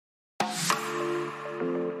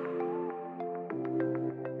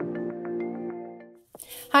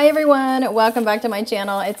Hi everyone, welcome back to my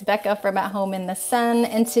channel. It's Becca from At Home in the Sun,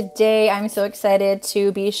 and today I'm so excited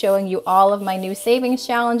to be showing you all of my new savings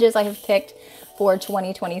challenges I have picked for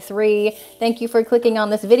 2023. Thank you for clicking on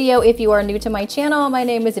this video. If you are new to my channel, my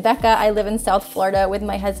name is Becca. I live in South Florida with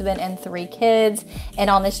my husband and 3 kids, and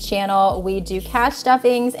on this channel we do cash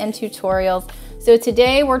stuffings and tutorials. So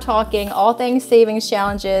today we're talking all things savings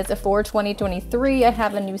challenges for 2023. I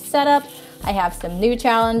have a new setup, I have some new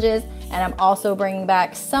challenges, and I'm also bringing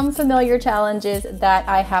back some familiar challenges that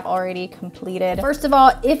I have already completed. First of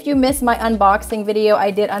all, if you missed my unboxing video, I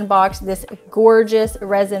did unbox this gorgeous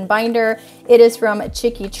resin binder. It is from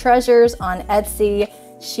Chicky Treasures on Etsy.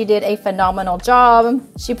 She did a phenomenal job.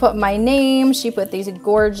 She put my name, she put these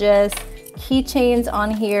gorgeous keychains on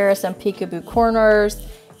here, some peekaboo corners.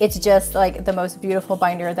 It's just like the most beautiful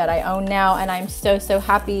binder that I own now, and I'm so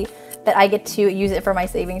happy that I get to use it for my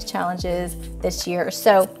savings challenges this year.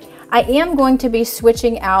 So I am going to be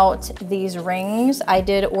switching out these rings. I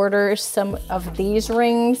did order some of these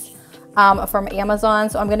rings from Amazon,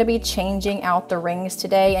 so I'm going to be changing out the rings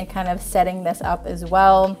today and kind of setting this up as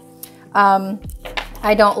well.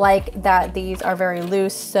 I don't like that these are very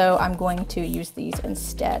loose, so I'm going to use these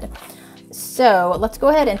instead. So let's go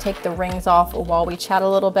ahead and take the rings off while we chat a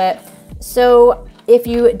little bit. So if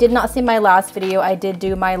you did not see my last video, I did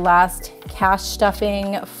do my last cash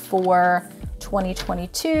stuffing for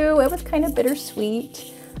 2022. It was kind of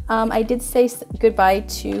bittersweet. I did say goodbye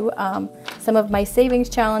to some of my savings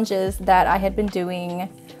challenges that I had been doing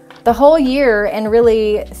the whole year and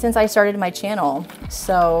really since I started my channel.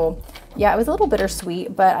 So yeah, it was a little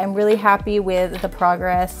bittersweet, but I'm really happy with the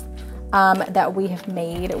progress that we have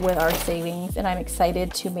made with our savings, and I'm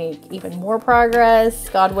excited to make even more progress,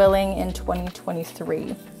 God willing, in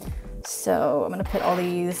 2023. So I'm gonna put all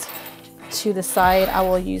these to the side. I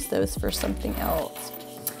will use those for something else.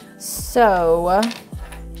 So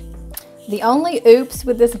the only oops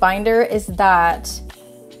with this binder is that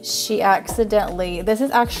she accidentally, this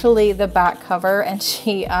is actually the back cover, and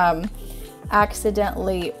she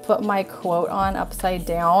accidentally put my quote on upside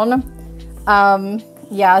down.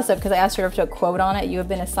 Yeah, so because I asked her to put a quote on it, you have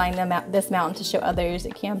been assigned this mountain to show others,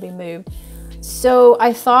 it can be moved. So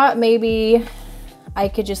I thought maybe I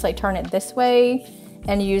could just like turn it this way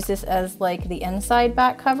and use this as like the inside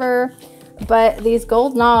back cover, but these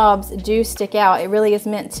gold knobs do stick out. It really is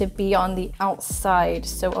meant to be on the outside,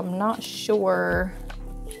 so I'm not sure.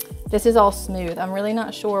 This is all smooth. I'm really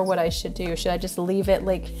not sure what I should do. Should I just leave it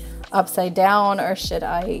like upside down, or should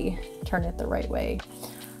I turn it the right way?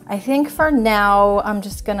 I think for now, I'm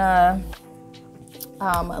just gonna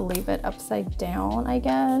leave it upside down, I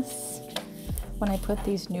guess. When I put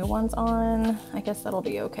these new ones on, I guess that'll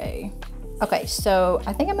be okay. Okay, so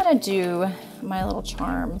I think I'm gonna do my little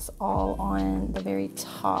charms all on the very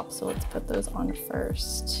top. So let's put those on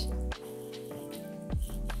first.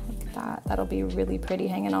 Like that. That'll be really pretty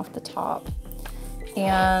hanging off the top.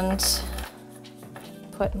 And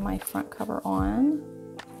put my front cover on.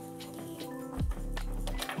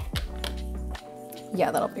 Yeah,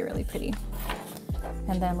 that'll be really pretty.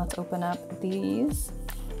 And then let's open up these.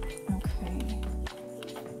 Okay.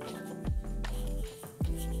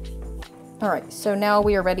 All right, so now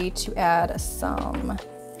we are ready to add some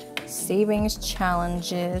savings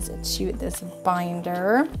challenges to this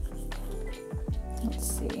binder.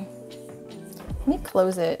 Let's see. Let me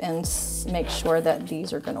close it and make sure that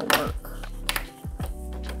these are gonna work.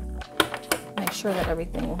 Make sure that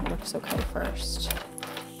everything looks okay first.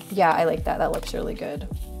 Yeah, I like that. That looks really good.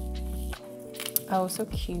 Oh, so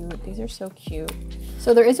cute. These are so cute.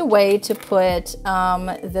 So there is a way to put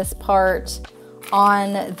this part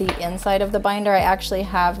on the inside of the binder. I actually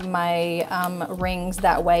have my rings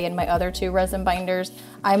that way in my other 2 resin binders.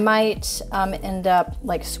 I might end up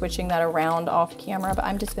like switching that around off camera, but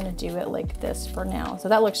I'm just gonna do it like this for now. So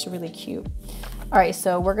that looks really cute. All right,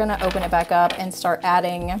 so we're gonna open it back up and start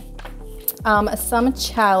adding some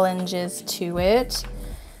challenges to it.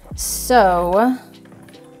 So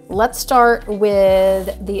let's start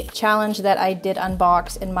with the challenge that I did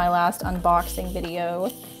unbox in my last unboxing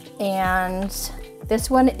video. And this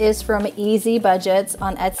one is from Easy Budgets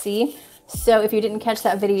on Etsy. So if you didn't catch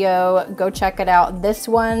that video, go check it out. This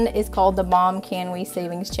one is called the Mom Can We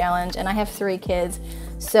Savings Challenge, and I have 3 kids.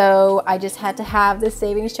 So I just had to have this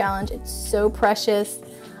savings challenge. It's so precious.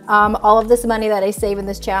 All of this money that I save in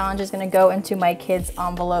this challenge is gonna go into my kids'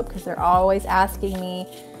 envelope because they're always asking me,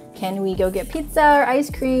 can we go get pizza or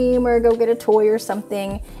ice cream or go get a toy or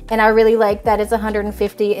something? And I really like that it's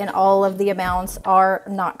 $150 and all of the amounts are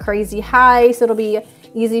not crazy high. So it'll be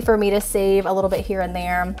easy for me to save a little bit here and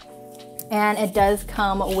there. And it does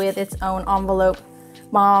come with its own envelope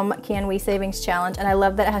Mom Can We Savings Challenge. And I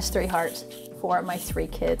love that it has 3 hearts for my 3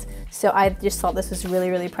 kids. So I just thought this was really,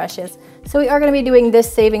 really precious. So we are gonna be doing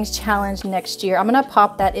this savings challenge next year. I'm gonna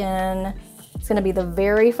pop that in. It's gonna be the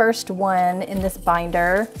very first one in this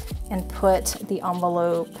binder and put the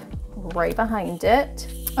envelope right behind it.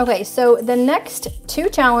 Okay, so the next 2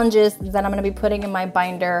 challenges that I'm gonna be putting in my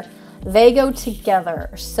binder, they go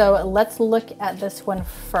together. So let's look at this one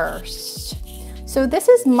first. So this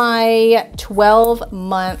is my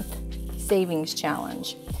 12-month savings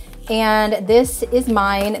challenge. And this is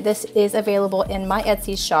mine. This is available in my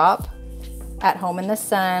Etsy shop at Home in the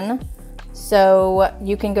Sun. So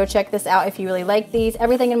you can go check this out if you really like these.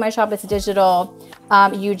 Everything in my shop is digital.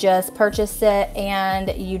 You just purchase it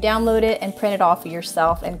and you download it and print it off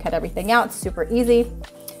yourself and cut everything out. It's super easy.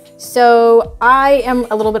 So I am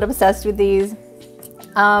a little bit obsessed with these.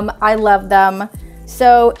 I love them.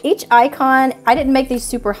 So each icon, I didn't make these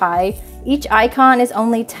super high. Each icon is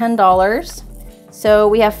only $10. So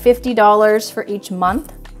we have $50 for each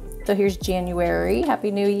month. So here's January,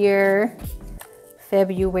 Happy New Year,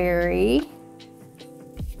 February,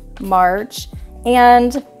 March.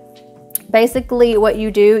 And basically what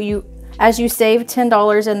you do, as you save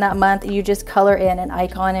 $10 in that month, you just color in an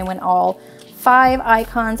icon, and when all 5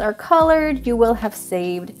 icons are colored, you will have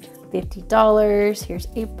saved $50. Here's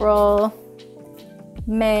April,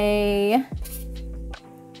 May,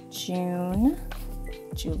 June,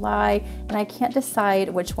 July, and I can't decide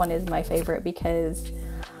which one is my favorite because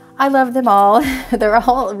I love them all. They're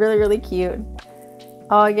all really, really cute.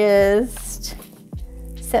 August,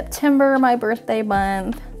 September, my birthday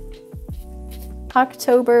month,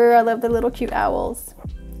 October, I love the little cute owls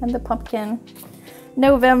and the pumpkin.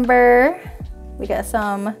 November, we got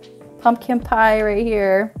some pumpkin pie right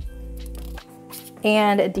here.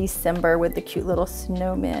 And December with the cute little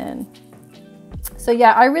snowmen. So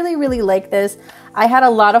yeah, I really, really like this. I had a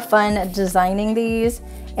lot of fun designing these,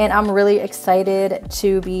 and I'm really excited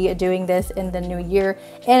to be doing this in the new year.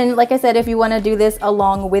 And like I said, if you want to do this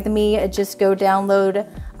along with me, just go download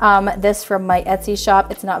this from my Etsy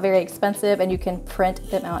shop. It's not very expensive and you can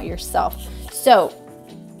print them out yourself. So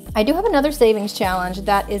I do have another savings challenge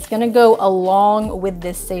that is going to go along with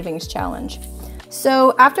this savings challenge.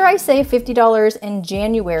 So after I save $50 in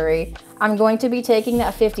January, I'm going to be taking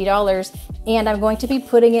that $50 and I'm going to be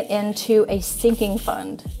putting it into a sinking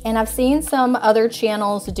fund. And I've seen some other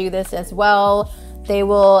channels do this as well. They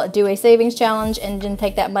will do a savings challenge and then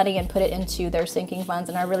take that money and put it into their sinking funds.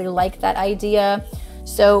 And I really like that idea.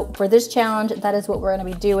 So for this challenge, that is what we're going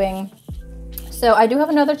to be doing. So I do have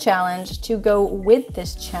another challenge to go with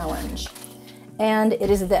this challenge. And it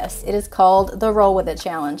is this. It is called the Roll With It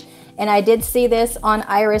Challenge. And I did see this on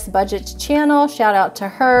Iris Budget's channel. Shout out to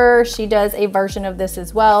her. She does a version of this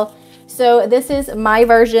as well. So this is my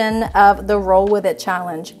version of the Roll With It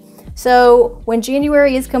Challenge. So when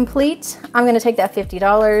January is complete, I'm going to take that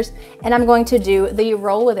 $50 and I'm going to do the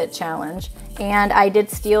Roll With It Challenge. And I did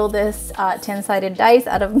steal this 10-sided dice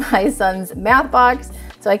out of my son's math box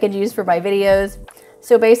so I could use for my videos.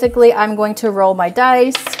 So basically I'm going to roll my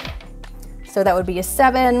dice. So that would be a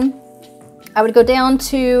 7. I would go down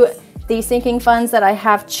to the sinking funds that I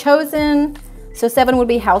have chosen. So 7 would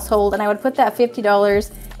be household, and I would put that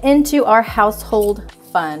 $50 into our household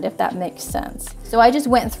fund, if that makes sense. So I just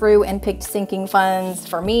went through and picked sinking funds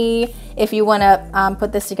for me. If you want to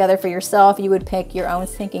put this together for yourself, you would pick your own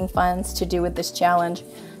sinking funds to do with this challenge.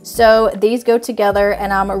 So these go together,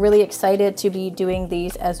 and I'm really excited to be doing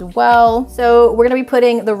these as well. So we're going to be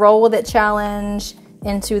putting the Roll With It Challenge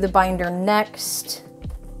into the binder next.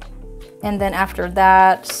 And then after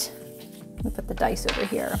that, let me put the dice over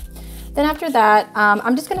here. Then after that,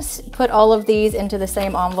 I'm just gonna put all of these into the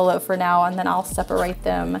same envelope for now, and then I'll separate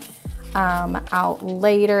them out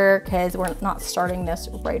later because we're not starting this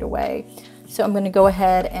right away. So I'm gonna go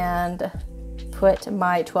ahead and put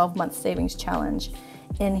my 12-month savings challenge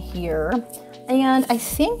in here. And I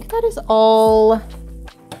think that is all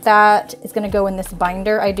that is gonna go in this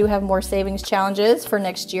binder. I do have more savings challenges for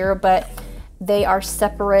next year, but they are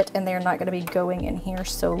separate and they're not going to be going in here.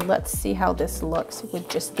 So let's see how this looks with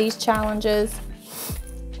just these challenges.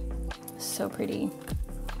 So pretty.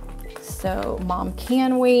 So Mom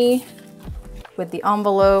Can We with the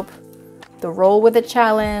envelope, the Roll With It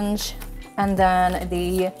challenge, and then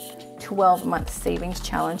the 12-month savings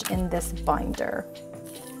challenge in this binder.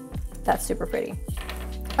 That's super pretty.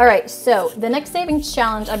 All right, so the next savings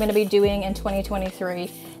challenge I'm going to be doing in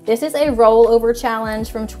 2023. This is a rollover challenge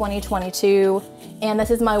from 2022, and this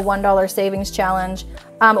is my $1 savings challenge.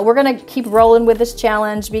 We're gonna keep rolling with this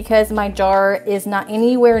challenge because my jar is not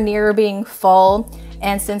anywhere near being full,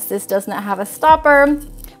 and since this does not have a stopper,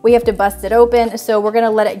 we have to bust it open. So we're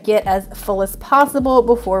gonna let it get as full as possible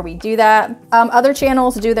before we do that. Other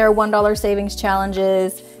channels do their $1 savings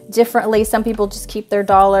challenges differently. Some people just keep their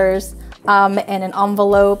dollars in an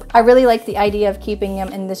envelope. I really like the idea of keeping them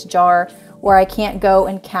in this jar where I can't go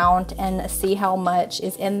and count and see how much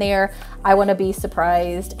is in there. I wanna be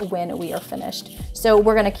surprised when we are finished. So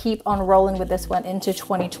we're gonna keep on rolling with this one into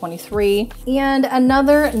 2023. And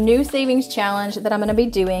another new savings challenge that I'm gonna be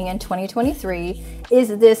doing in 2023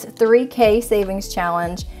 is this 3K savings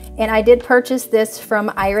challenge. And I did purchase this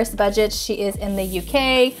from Iris Budget. She is in the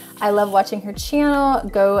UK. I love watching her channel.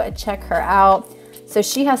 Go check her out. So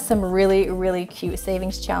she has some really, really cute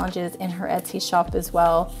savings challenges in her Etsy shop as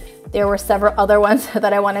well. There were several other ones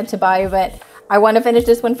that I wanted to buy, but I want to finish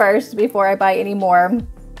this one first before I buy any more.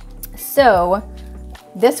 So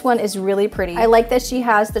this one is really pretty. I like that she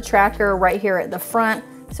has the tracker right here at the front,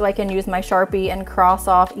 so I can use my Sharpie and cross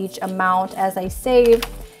off each amount as I save.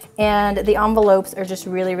 And the envelopes are just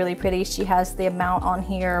really, really pretty. She has the amount on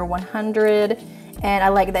here, 100. And I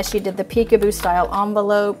like that she did the peekaboo style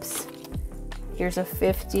envelopes. Here's a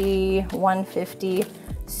 50, 150.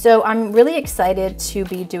 So I'm really excited to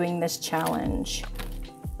be doing this challenge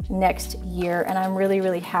next year. And I'm really,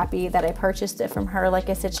 really happy that I purchased it from her. Like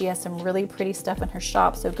I said, she has some really pretty stuff in her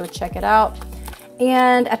shop, so go check it out.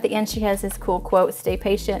 And at the end, she has this cool quote, "Stay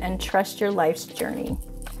patient and trust your life's journey."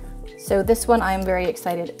 So this one I'm very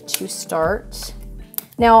excited to start.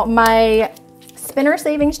 Now my spinner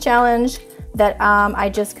savings challenge that I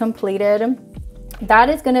just completed, that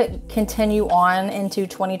is gonna continue on into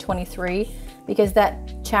 2023 because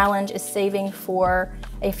that challenge is saving for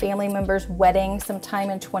a family member's wedding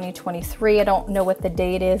sometime in 2023. I don't know what the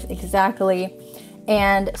date is exactly.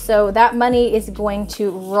 And so that money is going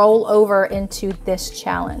to roll over into this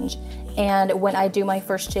challenge. And when I do my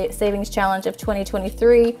first savings challenge of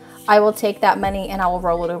 2023, I will take that money and I will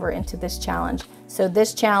roll it over into this challenge. So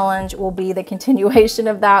this challenge will be the continuation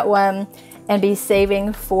of that one and be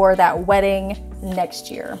saving for that wedding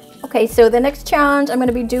next year. Okay, so the next challenge I'm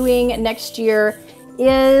gonna be doing next year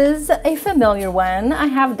is a familiar one. I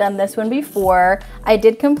have done this one before. I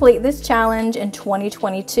did complete this challenge in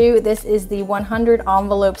 2022. This is the 100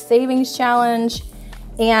 envelope savings challenge.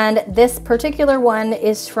 And this particular one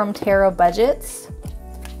is from Tara Budgets.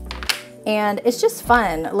 And it's just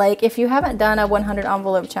fun. Like if you haven't done a 100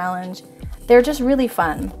 envelope challenge, they're just really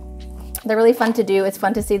fun. They're really fun to do. It's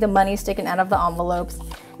fun to see the money sticking out of the envelopes.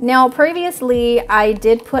 Now, previously, I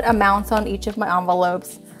did put amounts on each of my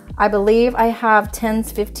envelopes. I believe I have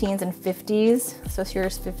 10s, 15s, and 50s. So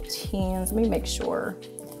here's 15s. Let me make sure.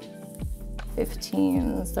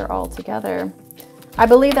 15s, they're all together. I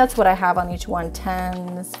believe that's what I have on each one,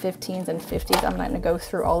 10s, 15s, and 50s. I'm not gonna go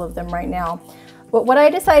through all of them right now. But what I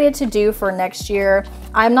decided to do for next year,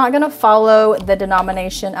 I'm not gonna follow the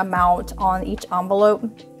denomination amount on each envelope.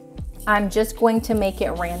 I'm just going to make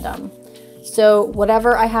it random. So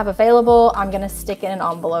whatever I have available, I'm gonna stick in an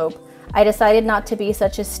envelope. I decided not to be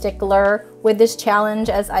such a stickler with this challenge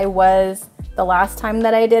as I was the last time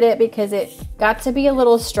that I did it because it got to be a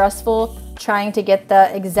little stressful trying to get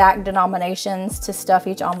the exact denominations to stuff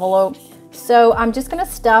each envelope. So I'm just gonna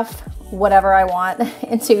stuff whatever I want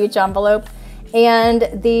into each envelope. And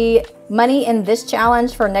the money in this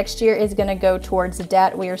challenge for next year is gonna go towards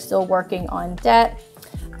debt. We are still working on debt.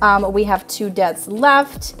 We have 2 debts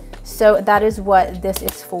left. So that is what this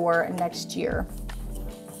is for next year.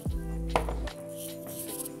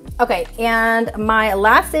 Okay, and my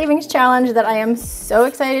last savings challenge that I am so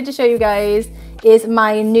excited to show you guys is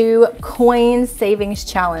my new coin savings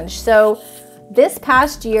challenge. So this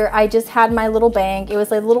past year, I just had my little bank. It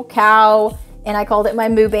was like a little cow and I called it my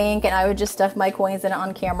moo bank and I would just stuff my coins in it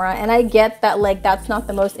on camera. And I get that like that's not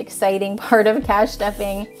the most exciting part of cash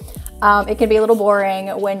stuffing. It can be a little boring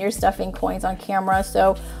when you're stuffing coins on camera.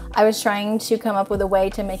 So I was trying to come up with a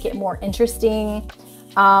way to make it more interesting,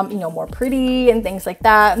 you know, more pretty and things like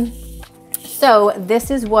that. So this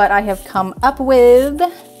is what I have come up with.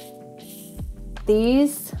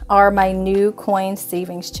 These are my new coin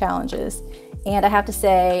savings challenges. And I have to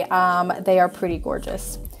say, they are pretty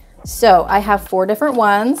gorgeous. So I have 4 different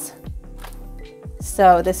ones.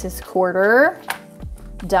 So this is quarter,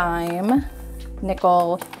 dime,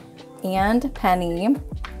 nickel, and penny.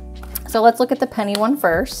 So let's look at the penny one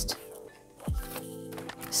first.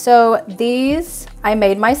 So these I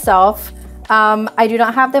made myself. I do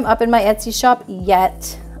not have them up in my Etsy shop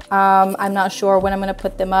yet. I'm not sure when I'm gonna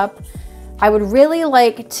put them up. I would really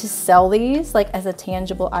like to sell these like as a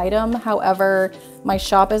tangible item. However, my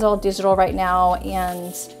shop is all digital right now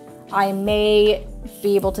and I may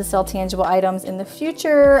be able to sell tangible items in the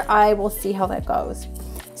future. I will see how that goes.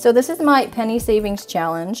 So this is my penny savings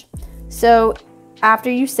challenge. So after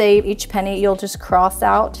you save each penny, you'll just cross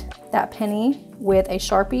out that penny with a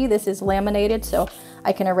Sharpie. This is laminated, so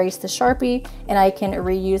I can erase the Sharpie and I can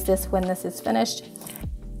reuse this when this is finished.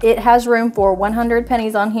 It has room for 100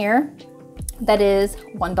 pennies on here. That is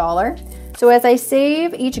 $1. So as I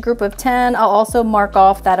save each group of 10, I'll also mark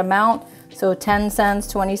off that amount. So 10 cents,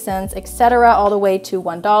 20 cents, etc., all the way to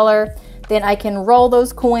 $1. Then I can roll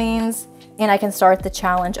those coins and I can start the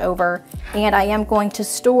challenge over. And I am going to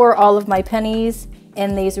store all of my pennies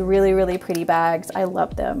in these really, really pretty bags. I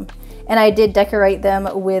love them. And I did decorate them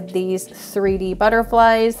with these 3D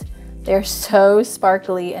butterflies. They're so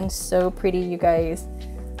sparkly and so pretty, you guys.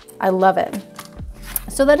 I love it.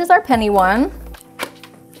 So that is our penny one.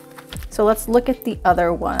 So let's look at the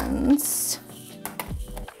other ones.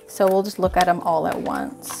 So we'll just look at them all at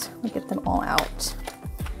once. We'll get them all out.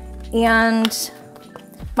 And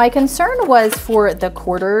my concern was for the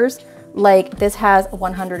quarters. Like, this has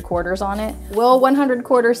 100 quarters on it. Will 100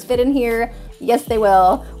 quarters fit in here? Yes, they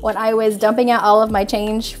will. When I was dumping out all of my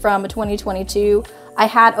change from 2022, I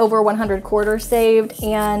had over 100 quarters saved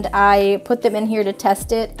and I put them in here to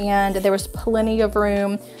test it, and there was plenty of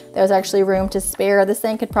room. There was actually room to spare. This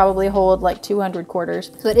thing could probably hold like 200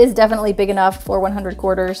 quarters. So it is definitely big enough for 100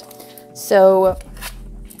 quarters. So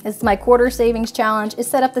this is my quarter savings challenge. It's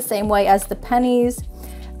set up the same way as the pennies.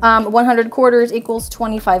 100 quarters equals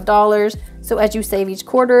 $25. So as you save each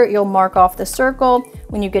quarter, you'll mark off the circle.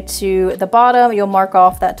 When you get to the bottom, you'll mark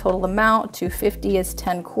off that total amount. 250 is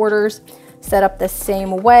 10 quarters. Set up the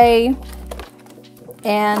same way.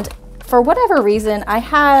 And for whatever reason, I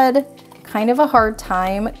had kind of a hard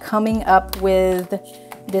time coming up with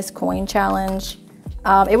this coin challenge.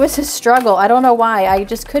 It was a struggle. I don't know why. I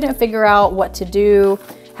just couldn't figure out what to do,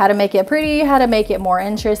 how to make it pretty, how to make it more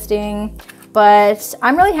interesting. But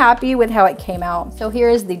I'm really happy with how it came out. So here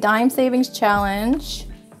is the dime savings challenge.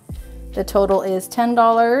 The total is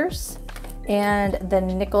 $10. And the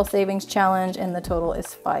nickel savings challenge, and the total is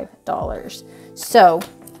 $5. So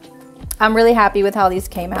I'm really happy with how these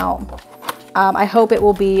came out. I hope it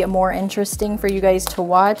will be more interesting for you guys to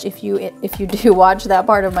watch if you do watch that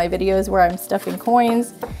part of my videos where I'm stuffing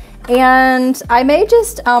coins. And I may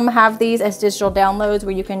just have these as digital downloads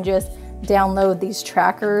where you can just download these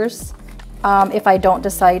trackers. If I don't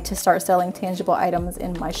decide to start selling tangible items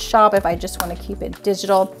in my shop, if I just want to keep it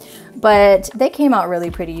digital. But they came out really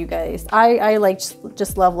pretty, you guys. I like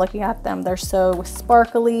just love looking at them. They're so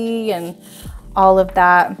sparkly and all of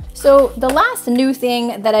that. So the last new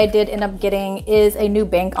thing that I did end up getting is a new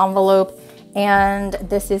bank envelope, and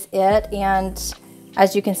this is it. And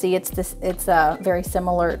as you can see, it's very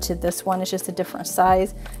similar to this one. It's just a different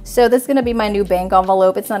size. So this is gonna be my new bank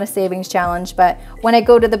envelope. It's not a savings challenge, but when I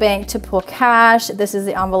go to the bank to pull cash, this is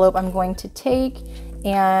the envelope I'm going to take,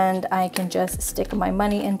 and I can just stick my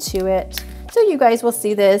money into it. So you guys will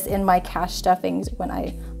see this in my cash stuffings when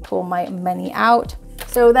I pull my money out.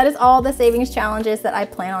 So that is all the savings challenges that I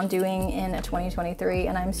plan on doing in 2023,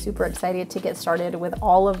 and I'm super excited to get started with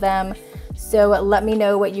all of them. So let me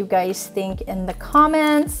know what you guys think in the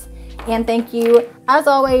comments. And thank you, as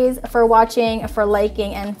always, for watching, for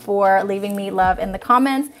liking, and for leaving me love in the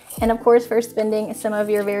comments. And of course, for spending some of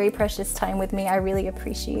your very precious time with me. I really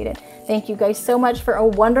appreciate it. Thank you guys so much for a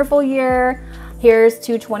wonderful year. Here's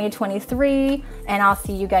to 2023, and I'll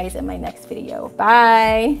see you guys in my next video.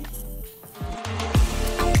 Bye.